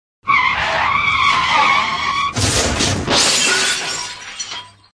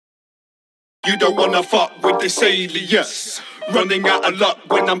You don't wanna fuck with Disalias. Running out of luck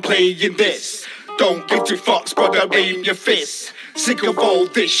when I'm playing this. Don't give two fucks, brother, aim your fist. Sick of all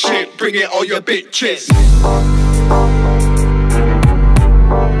this shit, bring it all your bitches.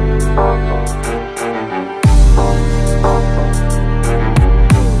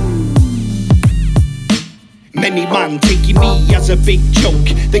 Many man taking me as a big joke.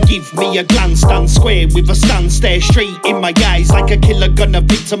 They give me a glance, stand square with a stand, stare straight in my eyes like a killer gonna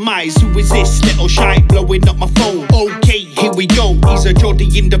victimize. Who is this little shite blowing up my phone? Okay, here we go, he's a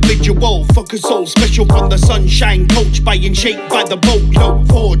Geordie individual. Fuck a soul, special from the sunshine coach, buying shape by the boatload.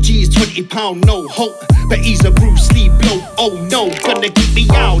 4 G's, £20, no hope, but he's a Bruce Lee bloke. Oh no, gonna keep me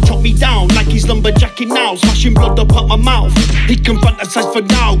out, chop me down like he's lumberjacking now, smashing blood up out my mouth. He can fantasize for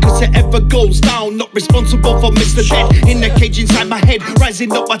now, cause it ever goes down. Not responsible for Mr. Dead in a cage inside my head.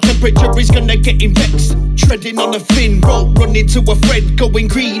 Rising up my temperature is gonna get vexed. Treading on a thin rope, running to a thread, going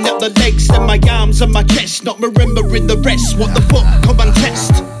green at the legs, then my arms and my chest, not remembering the rest. What the fuck, come and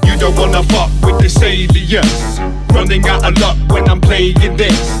test. You don't wanna fuck with Disalias. Running out of luck when I'm playing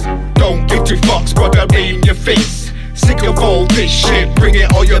this. Don't give two fucks, brother, aim your fist. Sick of all this shit, bring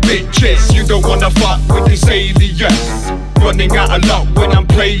it all your bitches. You don't wanna fuck with Disalias. Running out of luck when I'm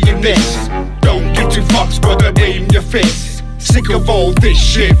playing this. Don't give two fucks, brother, aim your fist. Sick of all this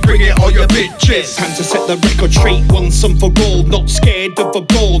shit, bring it all your bitches. Time to set the record straight once and for all. Not scared of a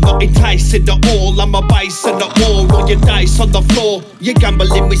brawl, not enticing at all. I'm a bison at war, roll your dice on the floor. You're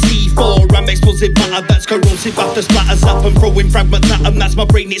gambling with C4, I'm explosive matter that's corrosive after splatters up and throwing fragments at 'em. That's my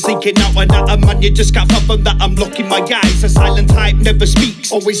brain, it's leaking out and at 'em. Man, you just can't fathom that I'm locking my eyes. A silent type never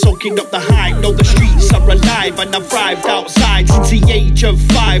speaks, always soaking up the hype. Know the streets are alive and I've thrived outside since the age of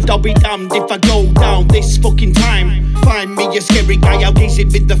 5. I'll be damned if I go down this fucking time. Find me a scary guy, I'll gaze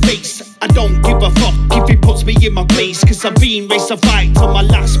it with the face. I don't give a fuck if he puts me in my place, cause I've been raised to fight till my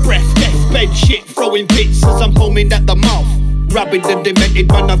last breath. Deathbed shit, throwing bits as I'm foaming at the mouth. Rabid and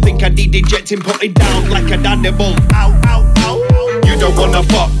demented man, I think I need injecting, putting down like an animal. Ow, ow, ow. You don't wanna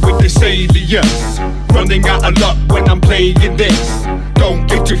fuck with Disalias. Running out of luck when I'm playing this. Don't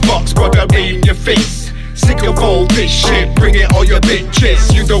give two fucks, brother, aim your fist. Sick of all this shit, bring it all your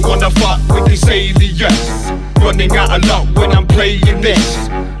bitches. You don't wanna fuck with Disalias. Running out of luck when I'm playing this.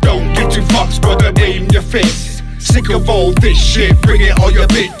 Don't give two fucks, brother, aim your fist. Sick of all this shit, bring it all your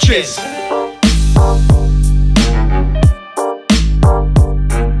bitches.